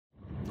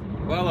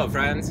Well, hello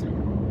friends,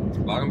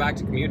 welcome back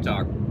to Commute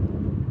Talk.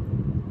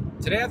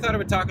 Today I thought I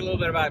would talk a little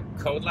bit about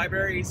code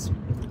libraries,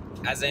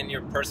 as in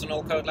your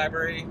personal code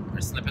library, or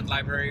snippet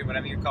library,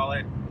 whatever you call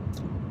it.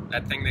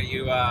 That thing that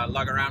you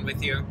lug around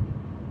with you,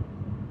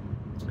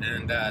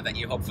 and that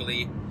you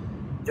hopefully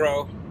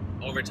grow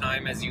over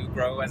time as you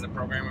grow as a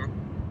programmer.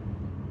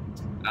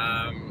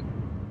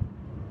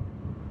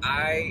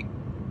 I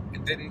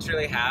didn't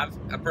really have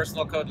a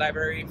personal code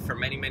library for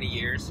many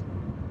years,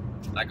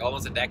 like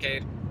almost a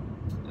decade.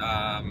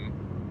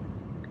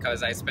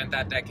 Because I spent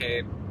that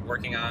decade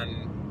working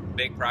on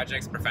big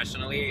projects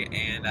professionally,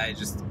 and I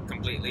just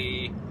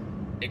completely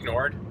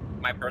ignored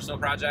my personal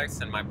projects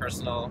and my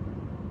personal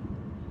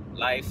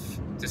life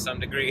to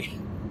some degree.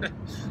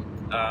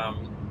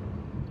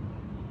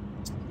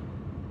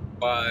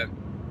 But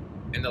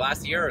in the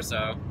last year or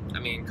so, I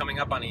mean, coming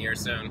up on a year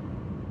soon,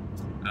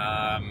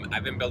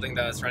 I've been building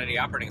the Serenity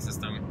operating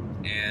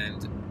system,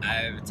 and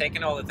I've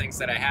taken all the things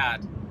that I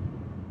had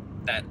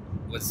that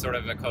was sort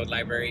of a code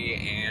library,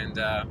 and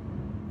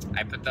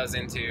I put those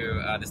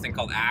into this thing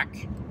called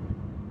ACK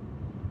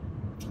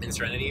in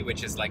Serenity,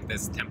 which is like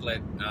this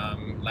template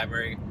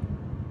library,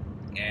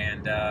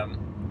 and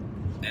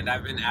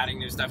I've been adding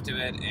new stuff to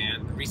it,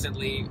 and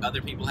recently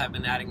other people have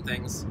been adding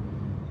things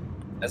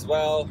as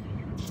well,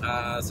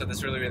 so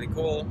that's really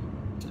cool.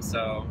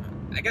 So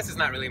I guess it's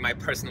not really my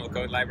personal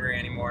code library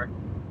anymore,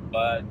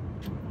 but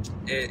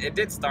it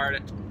did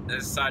start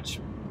as such.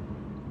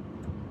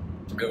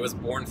 It was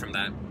born from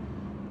that.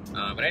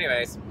 But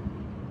anyways,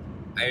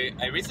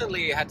 I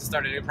recently had to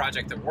start a new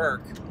project at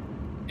work,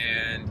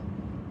 and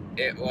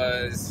it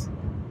was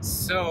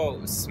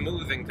so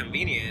smooth and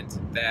convenient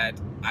that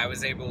I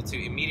was able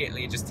to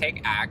immediately just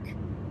take ACK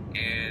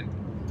and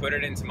put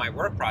it into my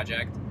work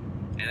project,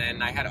 and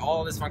then I had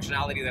all this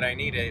functionality that I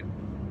needed,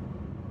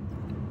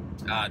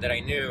 that I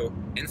knew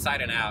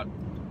inside and out,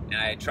 and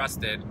I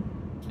trusted,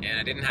 and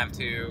I didn't have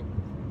to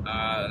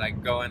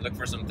like go and look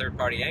for some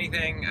third-party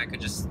anything. I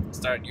could just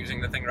start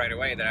using the thing right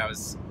away that I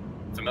was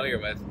familiar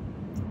with.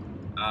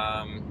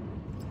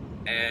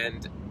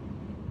 And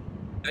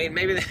I mean,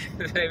 maybe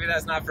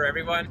that's not for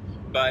everyone,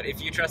 but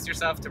if you trust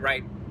yourself to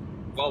write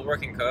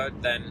well-working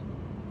code, then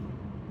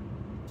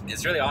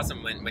it's really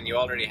awesome when you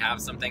already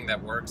have something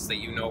that works, that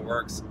you know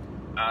works,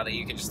 that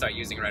you can just start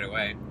using right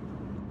away.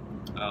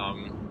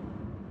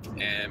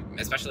 And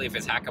especially if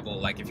it's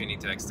hackable, like if you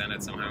need to extend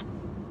it somehow.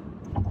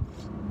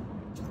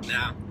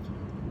 Now,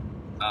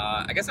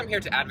 I guess I'm here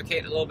to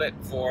advocate a little bit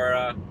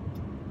for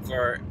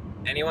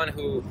anyone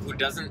who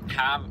doesn't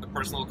have a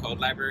personal code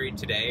library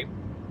today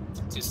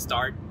to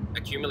start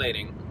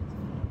accumulating,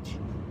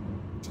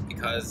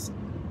 because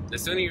the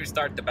sooner you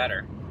start, the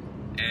better.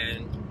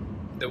 And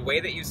the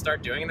way that you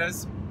start doing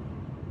this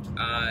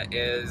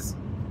is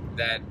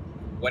that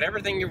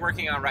whatever thing you're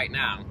working on right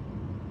now,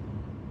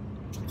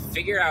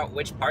 figure out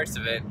which parts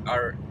of it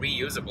are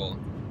reusable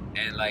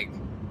and like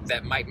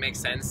that might make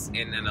sense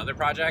in another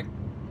project,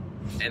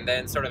 and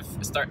then sort of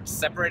start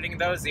separating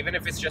those, even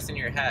if it's just in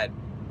your head,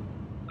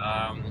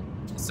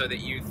 so that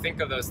you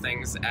think of those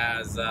things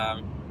as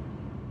a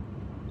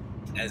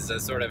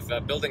sort of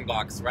building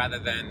blocks rather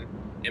than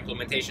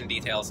implementation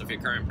details of your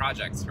current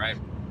projects, right?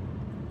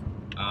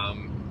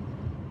 And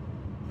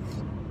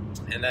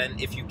then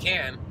if you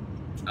can,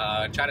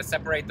 try to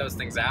separate those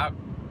things out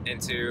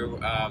into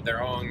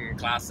their own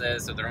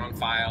classes or their own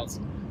files,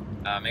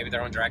 maybe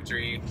their own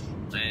directory.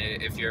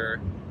 If you're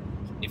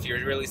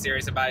really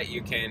serious about it,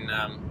 you can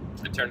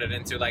turn it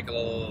into like a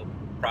little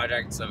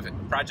project of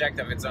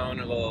its own,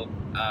 a little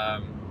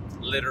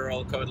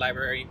literal code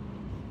library.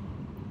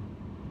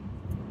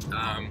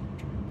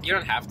 You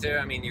don't have to.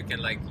 I mean, you can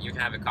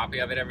have a copy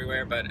of it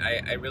everywhere, but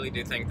I really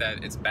do think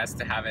that it's best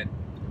to have it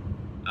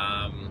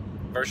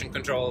version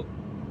controlled.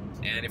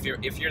 And if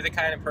you're the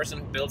kind of person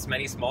who builds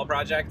many small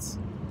projects,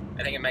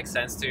 I think it makes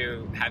sense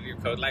to have your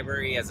code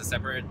library as a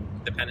separate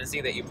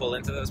dependency that you pull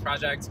into those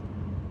projects.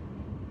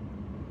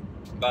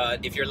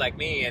 But if you're like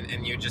me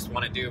and you just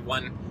want to do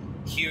one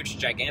huge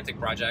gigantic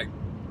project,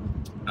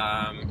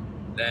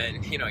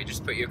 then you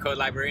just put your code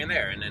library in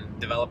there and then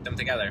develop them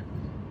together.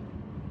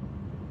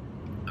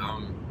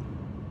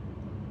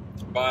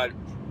 But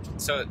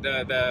so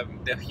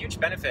the huge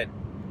benefit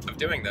of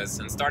doing this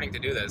and starting to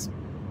do this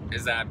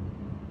is that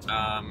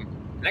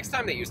next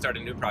time that you start a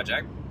new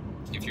project,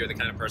 if you're the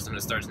kind of person who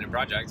starts a new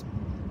project,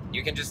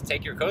 you can just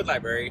take your code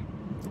library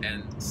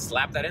and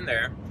slap that in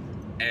there,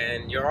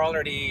 and you're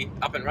already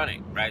up and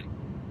running, right?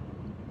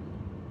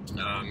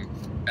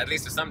 At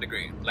least to some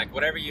degree. Like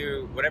whatever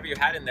you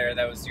had in there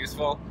that was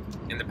useful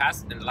in the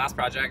last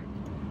project,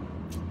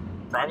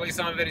 probably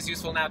some of it is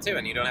useful now too,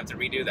 and you don't have to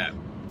redo that.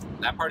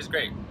 That part is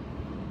great.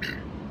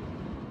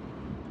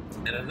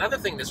 And another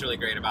thing that's really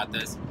great about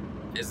this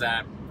is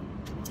that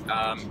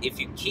if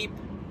you keep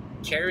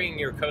carrying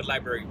your code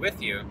library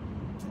with you,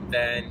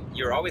 then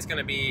you're always going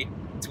to be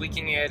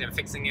tweaking it and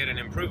fixing it and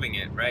improving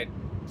it, right?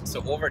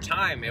 So over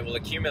time, it will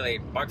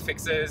accumulate bug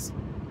fixes,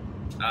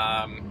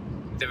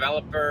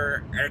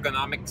 developer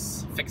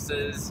ergonomics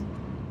fixes,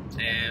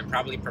 and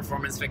probably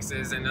performance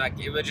fixes, and like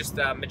it would just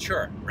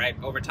mature, right,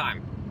 over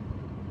time.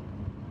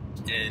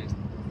 And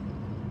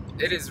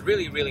it is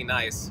really, really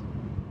nice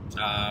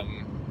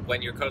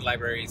when your code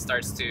library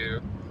starts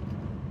to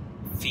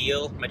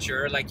feel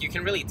mature. Like you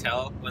can really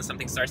tell when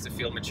something starts to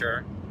feel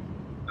mature.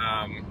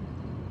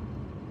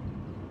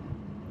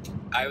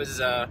 I was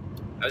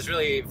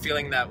really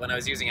feeling that when I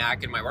was using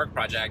Hack in my work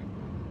project,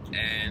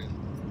 and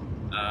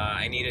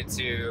I needed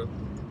to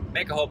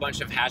make a whole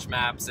bunch of hash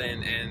maps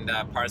and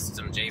parse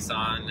some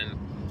JSON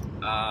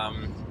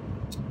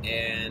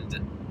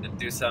and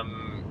do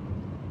some,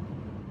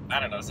 I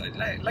don't know, so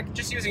like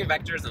just using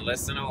vectors and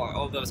lists and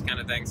all those kind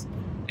of things.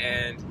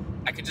 And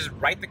I could just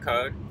write the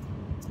code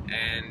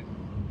and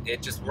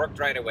it just worked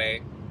right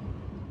away,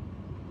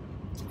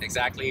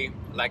 exactly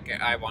like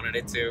I wanted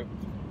it to.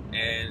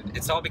 And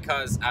it's all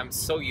because I'm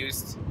so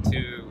used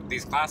to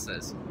these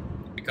classes,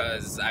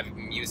 because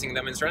I'm using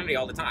them in Serenity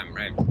all the time,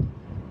 right?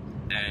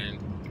 And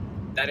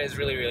that is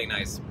really, really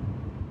nice.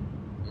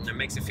 It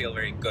makes you feel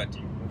very good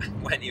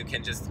when you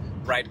can just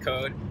write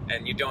code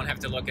and you don't have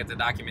to look at the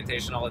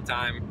documentation all the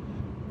time.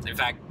 In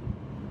fact,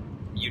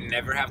 you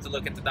never have to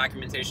look at the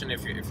documentation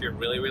if you're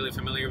really, really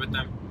familiar with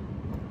them.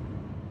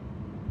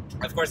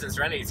 Of course, in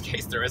Serenity's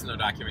case, there is no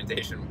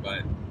documentation,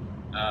 but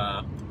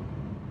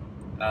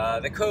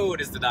the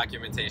code is the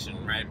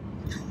documentation, right?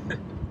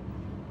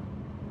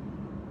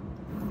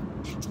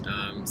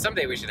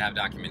 Someday we should have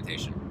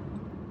documentation.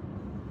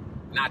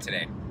 Not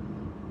today.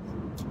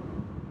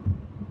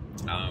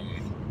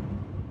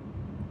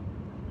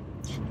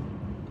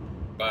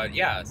 But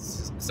yeah,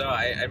 so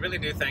I really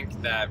do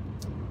think that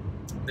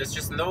there's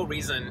just no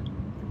reason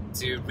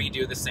to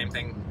redo the same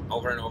thing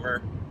over and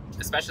over,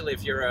 especially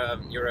if you're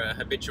a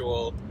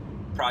habitual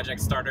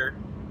project starter.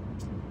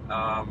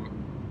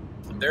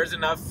 There's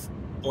enough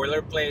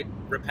boilerplate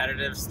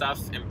repetitive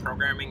stuff in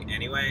programming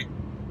anyway.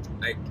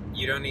 Like,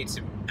 you don't need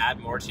to add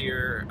more to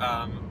your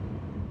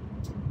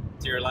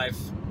life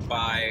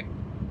by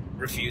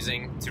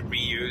refusing to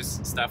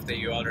reuse stuff that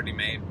you already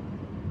made.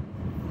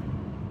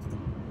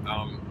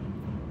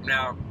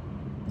 Now,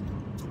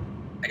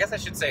 I guess I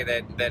should say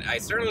that I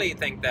certainly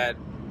think that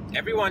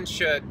everyone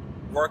should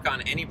work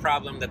on any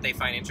problem that they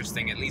find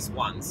interesting at least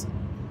once,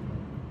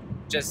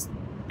 just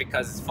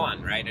because it's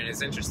fun, right? And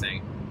it's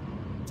interesting.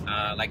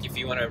 Like, if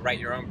you want to write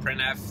your own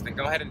printf, then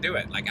go ahead and do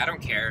it. Like, I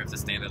don't care if the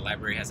standard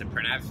library has a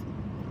printf.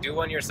 Do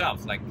one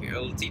yourself. Like,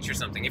 it'll teach you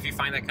something if you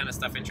find that kind of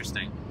stuff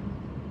interesting.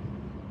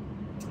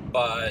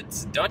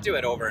 But don't do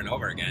it over and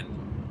over again.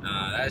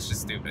 That's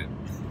just stupid.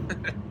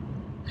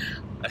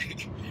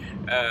 Like,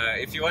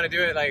 if you want to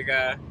do it like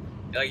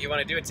you want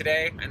to do it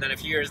today, and then a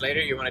few years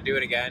later you want to do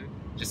it again,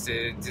 just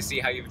to see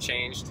how you've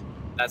changed,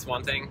 that's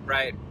one thing,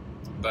 right?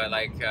 But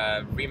like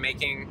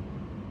remaking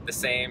the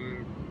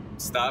same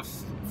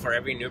stuff for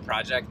every new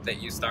project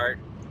that you start,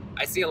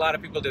 I see a lot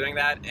of people doing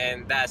that,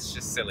 and that's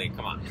just silly.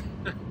 Come on.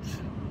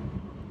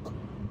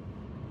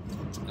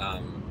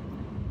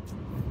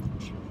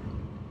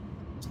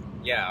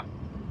 Yeah.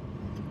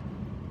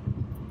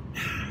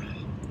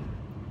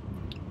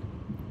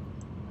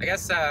 I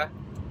guess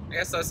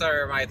those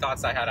are my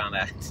thoughts I had on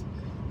that.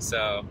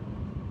 So,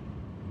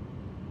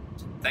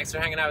 thanks for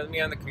hanging out with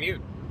me on the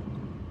commute.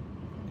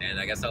 And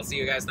I guess I'll see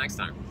you guys next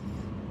time.